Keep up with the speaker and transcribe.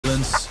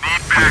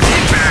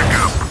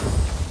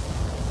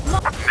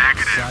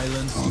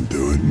Silence. I'll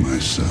do it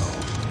myself.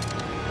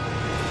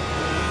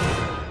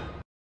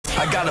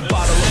 I got a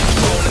bottle of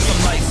Patron and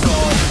some lights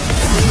on.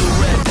 Blue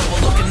red devil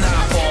looking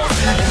eyeballs.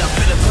 And I'm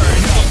finna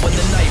turn up when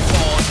the night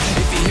falls.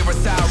 If you hear a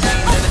siren,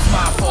 then it's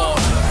my fault.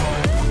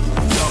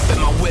 Jump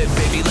in my whip,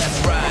 baby, let's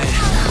ride.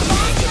 We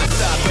ain't gonna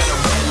stop at a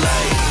red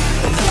light.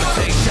 And I'ma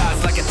take shots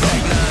like a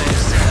tag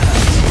knives.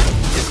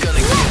 It's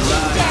gonna get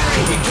live.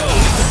 Here we go,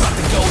 it's about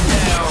to go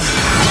down.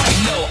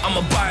 You know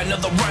I'ma buy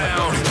another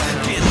round.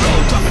 Get low,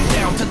 drop it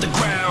down to the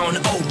ground.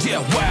 Oh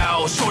yeah,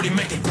 wow, shorty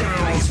make it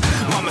bounce.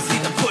 Mama see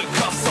the put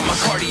cuffs on my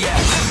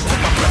cardiac.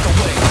 Take my breath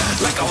away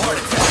like a heart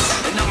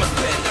attack. And I'ma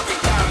spend every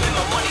dime and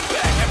my money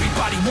back.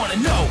 Everybody wanna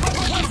know.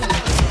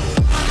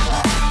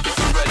 If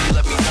you're ready,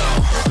 let me know.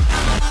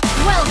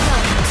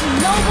 Welcome to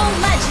Mobile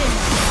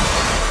Legends!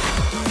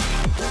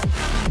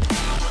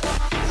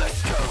 Let's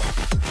go.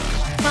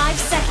 5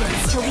 seconds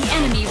till the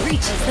enemy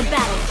reaches the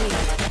battlefield.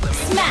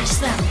 Smash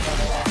them!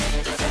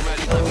 If you're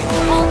ready, let me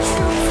know. All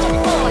troops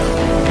deployed!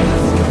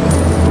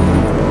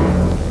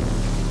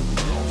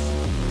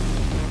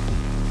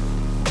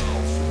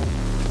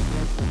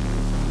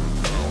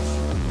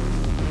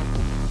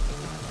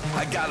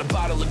 I got a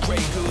bottle of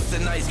Grey Goose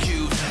and ice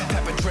cubes.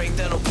 Have a drink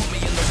that'll put me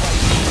in the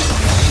right mood.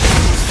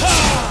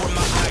 With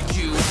my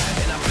IQ,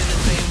 and I've been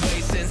the same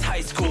way since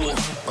high school.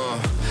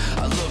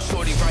 I look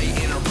shorty right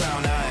in her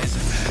brown eyes.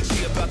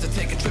 She about to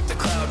take a trip to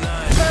Cloud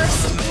 9.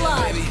 First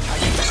blood! Baby, I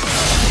get the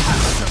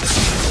turn the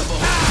keys of a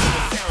whole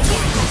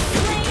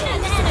Slain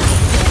an enemy!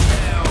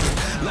 down.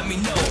 Let me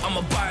know,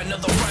 I'ma buy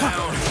another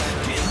round.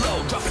 Get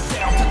low, drop it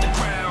down to the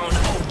ground.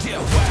 Oh yeah,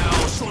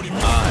 wow, shorty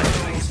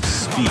mine.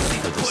 Speak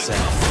for the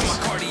sound. My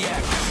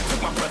cardiac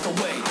took my breath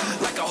away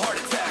like a heart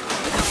attack.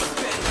 And I'ma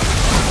spend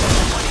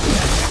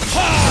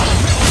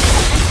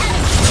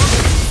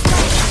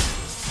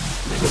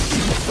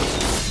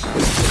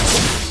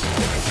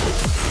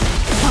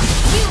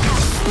You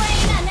have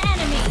slain an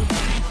enemy!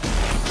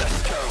 let's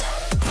go.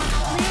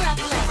 Clear up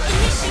left.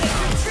 Initiate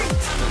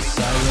retreat!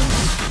 Silence.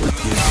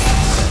 Give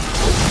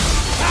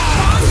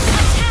Launch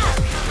attack!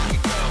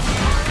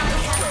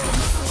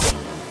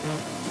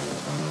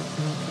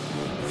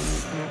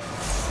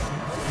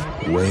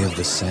 Way of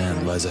the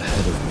sand lies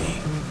ahead of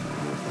me.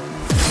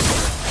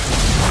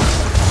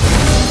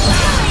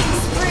 Killing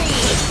spree!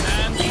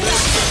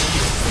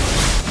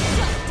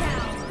 Shut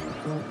down!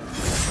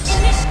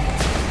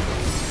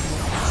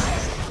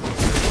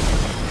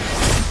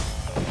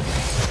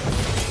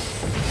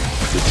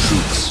 The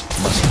troops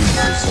must be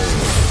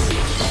preserved.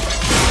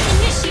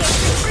 Initiate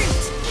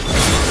retreat!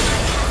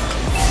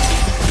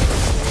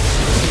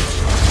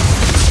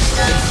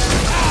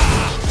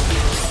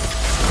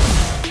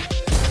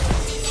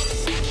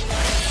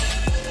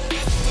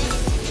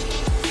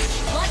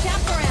 Watch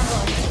out for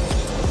ambush!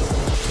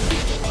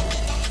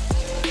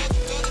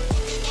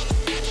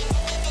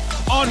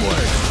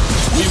 Onward!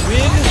 We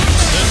win,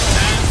 the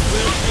sand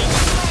will take.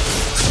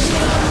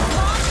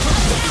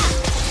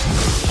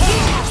 You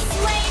have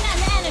slain an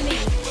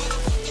enemy!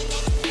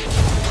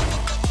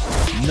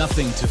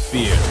 Nothing to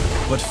fear,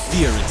 but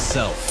fear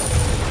itself.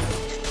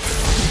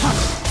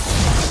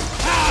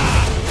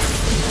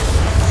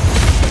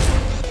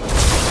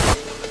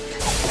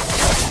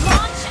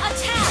 Launch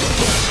attack!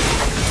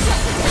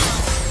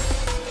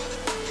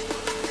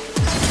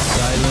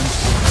 Silence.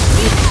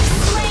 You have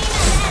slain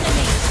an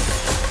enemy!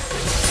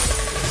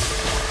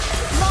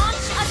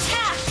 Launch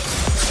attack!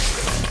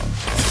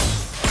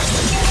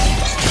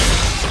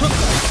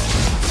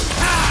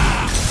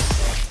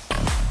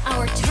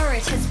 Our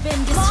turret has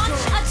been destroyed.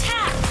 Launch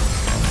attack!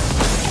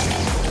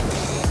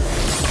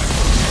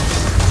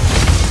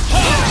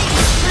 Killing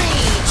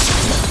spree!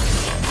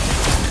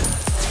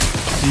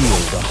 Feel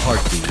the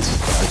heartbeat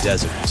of the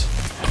desert.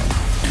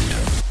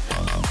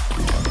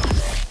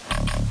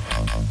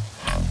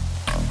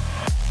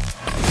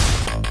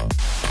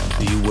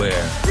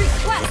 Beware.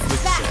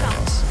 Request backup!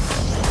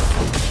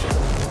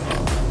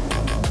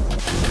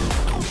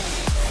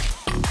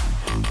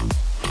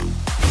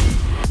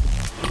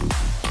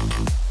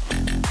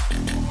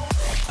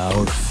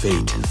 Our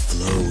fate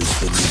flows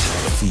beneath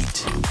our feet.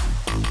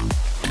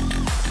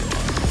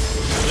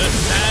 The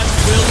sand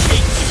will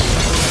hate you.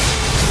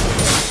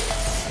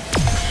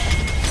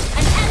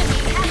 An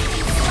enemy has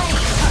been slain!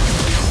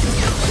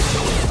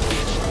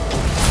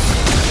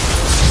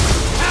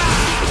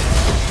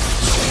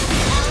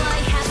 Ally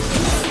has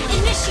been slain!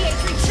 Initiate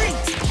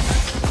retreat!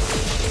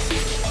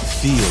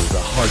 Feel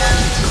the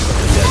heartbeat of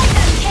the desert.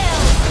 Mega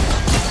kill!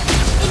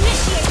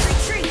 Initiate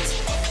retreat!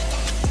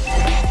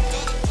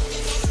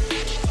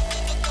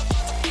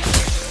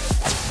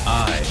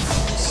 I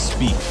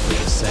speak for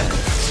the sands.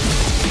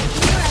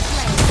 Clear up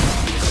lane!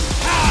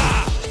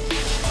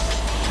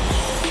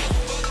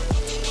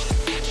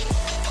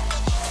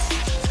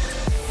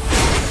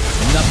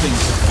 Nothing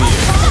to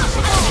fear,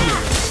 but fear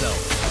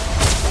itself.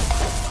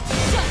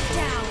 Shut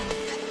down!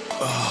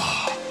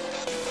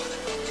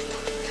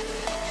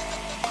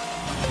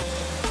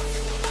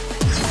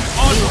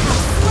 Onward!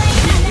 Slain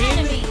an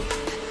enemy!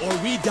 Or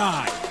we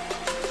die.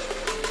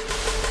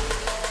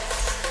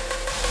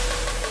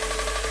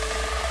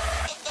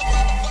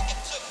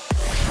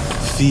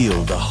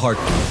 Feel the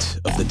heartbeat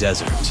of the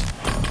desert.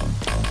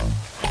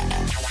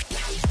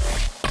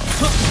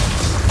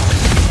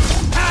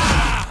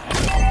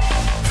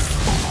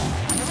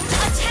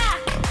 Attack!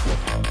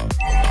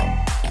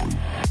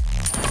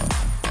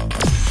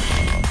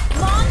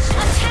 Launch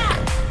attack!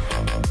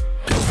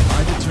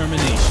 My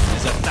determination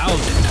is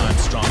 1,000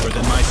 times stronger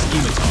than my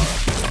scimitar.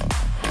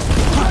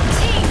 Your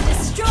team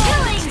destroyed!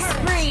 Killing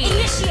spree!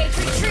 Initiate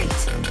retreat!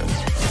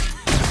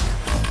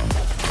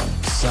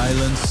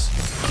 Silence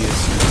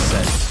gives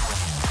consent.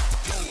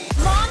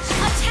 Launch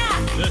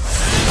attack! The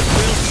sand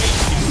will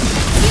take you.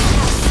 You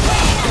have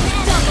slain an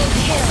enemy! Double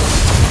kill!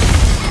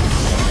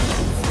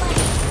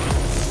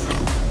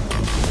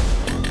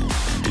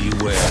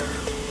 Beware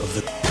of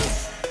the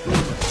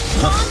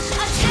Launch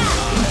attack!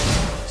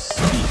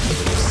 speak for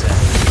the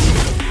sand.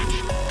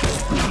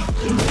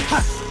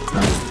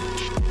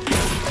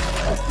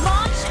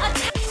 Launch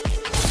attack!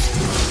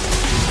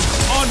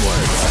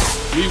 Onward!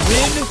 We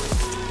win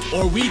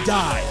or we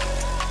die.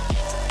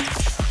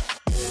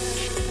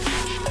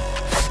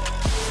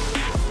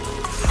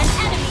 An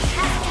enemy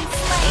has been The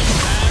slain!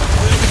 sand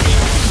will take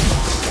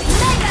you.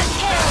 Mega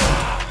kill!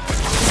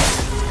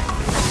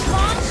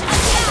 Launch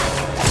attack!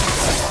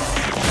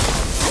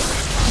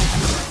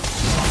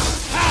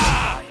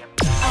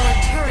 Our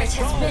turret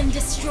has been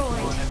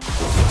destroyed.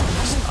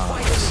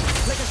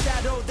 Like a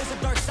shadow, there's a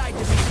dark side to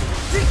me.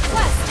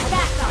 Request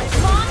backup!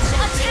 Launch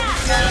attack!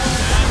 The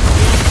sand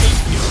will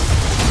take you.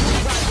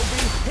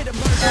 Rivalry, hit a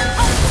murder.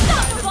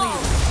 Unstoppable!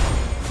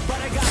 But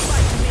I got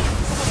life in me.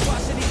 So I'll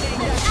squash anything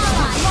An that's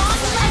ally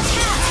launch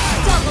attack!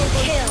 Double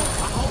kill!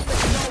 I hope that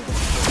you know what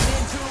you're getting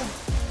into.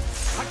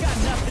 I got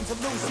nothing to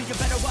lose, so you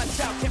better watch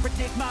out. Can't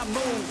predict my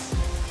moves.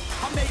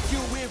 I'll make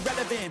you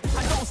irrelevant.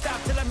 I don't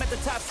stop till I'm at the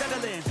top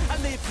settling. I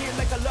live here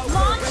like a local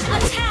Launch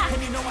resident. attack!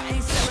 And you know I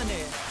ain't selling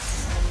it.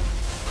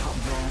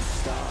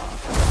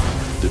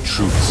 The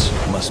truths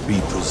must be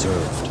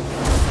preserved.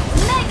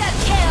 Mega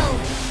kill!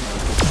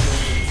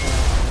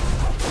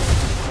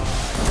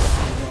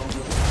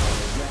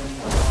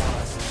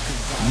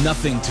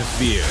 Nothing to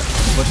fear,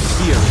 but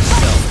fear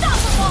itself.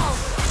 Unstoppable!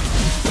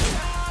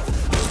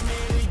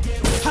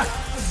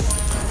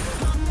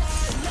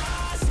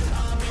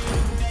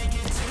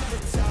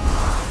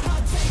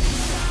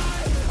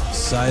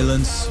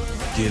 Silence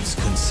gives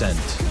consent.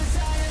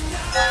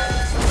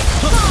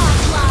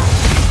 Godlike!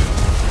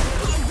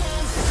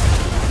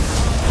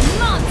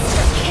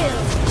 Monster kill!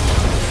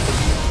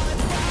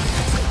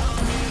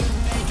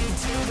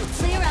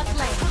 Clear up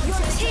lane.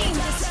 Your team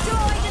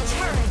destroyed a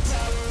turret.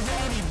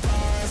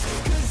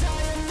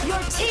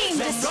 Your team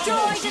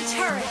destroyed a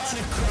turret.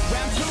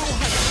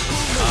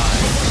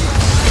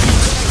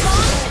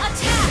 Launch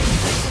attack!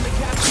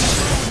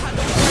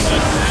 The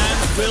sand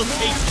will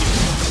take you.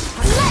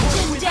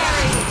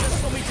 Legendary!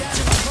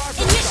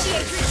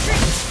 Initiate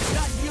retreat!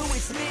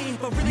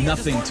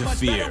 Nothing to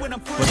fear, but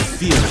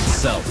fear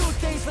itself. Do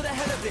things for the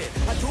hell of it.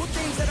 I do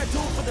things that I do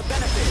for the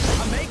benefit.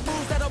 I make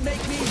moves that'll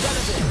make me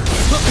relevant.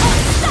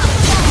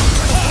 Unstoppable!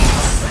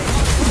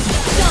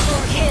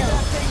 Double kill!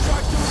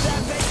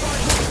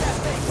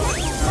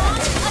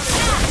 Launch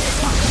attack!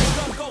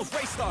 Gun goes,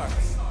 race star.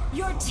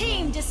 Your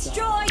team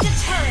destroyed a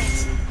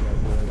turret!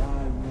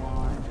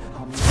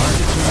 My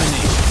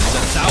determination is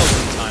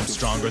 1,000 times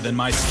stronger than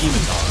my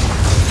scimitar.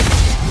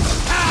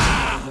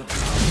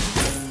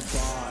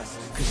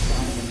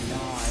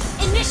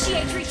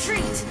 Initiate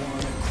retreat!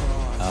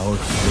 Our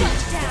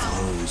fate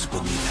flows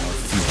beneath our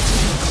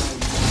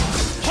feet.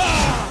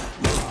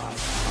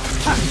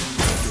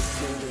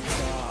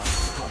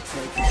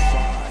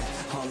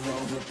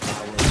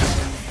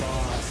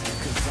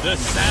 The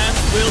sand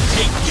will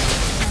take you.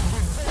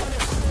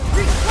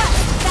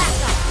 Request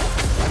backup!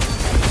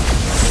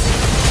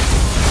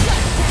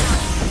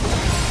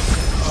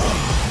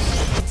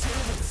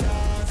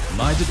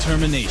 My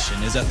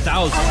determination is 1,000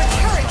 Our times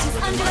turret is stronger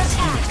than under my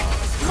attack!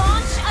 scimitar.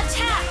 Launch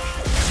attack!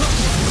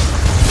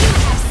 You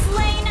have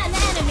slain an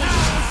enemy!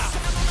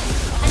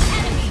 An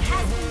enemy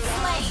has been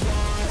slain!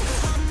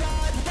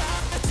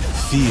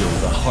 Feel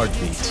the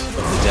heartbeat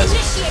of the desert.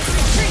 Initiate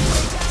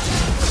retreat!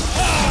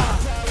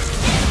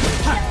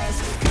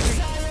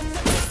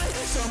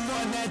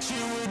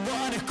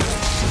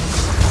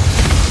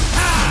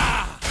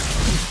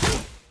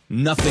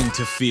 Nothing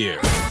to fear,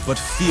 but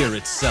fear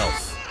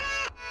itself.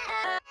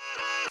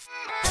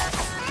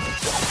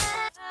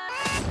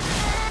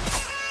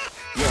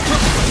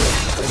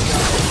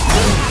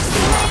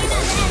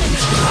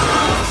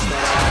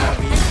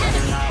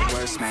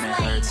 Man, it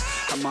hurts.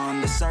 I'm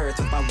on this earth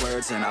with my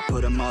words and I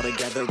put them all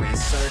together,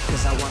 insert,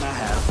 cause I wanna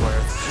have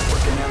worth.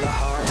 Working hella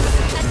hard, but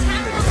it doesn't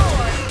mean that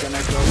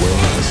gonna go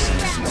with the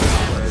sense to my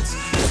words.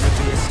 Gonna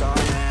be a star,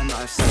 man,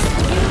 life's like a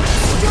bird.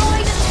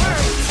 Destroyed a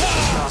turret!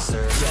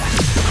 Crosser, yeah.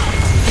 I'm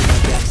taking a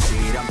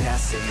backseat, I'm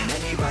passing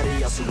anybody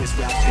else who is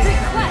rapping.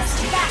 Request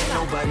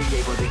backup! Nobody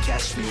able to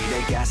catch me,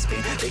 they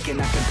gasping. They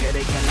cannot compare,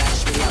 they can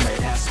match me, I'm at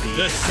half speed.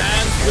 The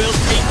sand will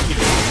take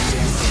you.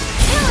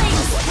 Killing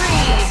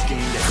spree!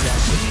 Scheme to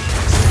crash with me.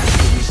 Smash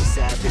with me, she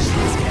savage,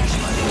 she's cash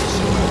money.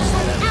 She knows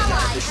that I'm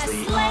Ally has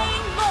lavishly.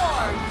 slain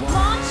Lord!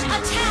 Launch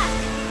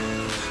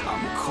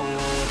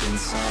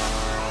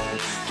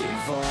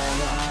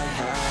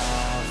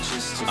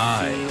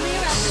I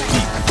Clear out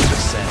speak the the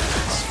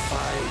sands.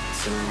 Fight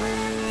to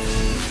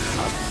live,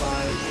 I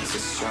fight to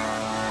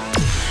strive.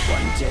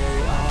 One day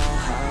I'll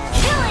have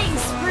killing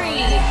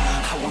spree.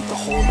 I want the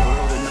whole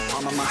world in the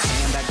palm of my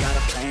hand. I got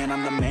a plan,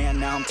 I'm the man.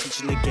 Now I'm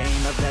teaching the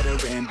game, a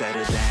veteran,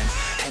 better than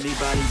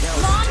anybody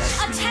else. Launch Test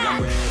me, attack.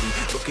 I'm ready.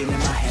 Looking in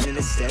my hand and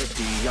it's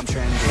steady. I'm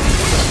trending,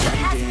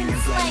 blending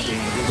and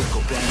blending,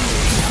 lyrical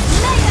bending.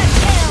 Mega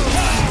kill.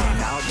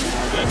 Out The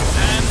now,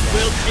 sands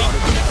will take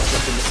autographs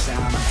up in the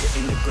sound. I'm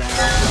hitting the ground,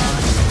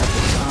 running at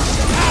the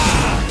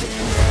time.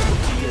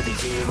 Rookie of the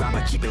year,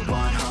 I'ma keep it 100.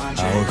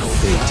 Our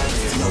fate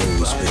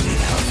knows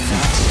beneath our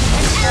feet.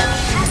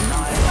 Enemy has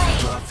been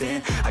slain.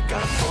 Loving, I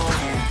got a full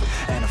hand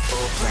and a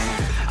full plan.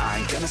 I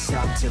ain't gonna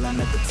stop till I'm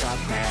at the top,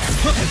 man.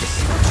 Every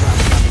single drop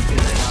got me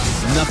feeling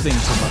awesome. nothing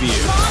to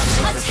fear. Launch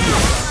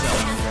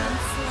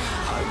attack.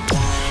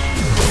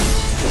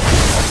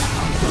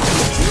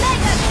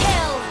 Mega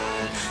kill.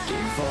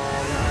 Give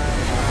all I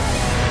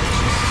have.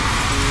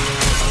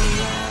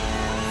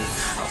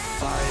 I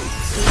fight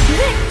to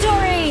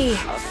Victory.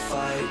 I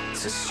fight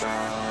to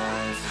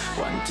strive.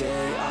 One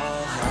day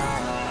I'll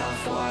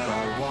have what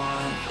I want.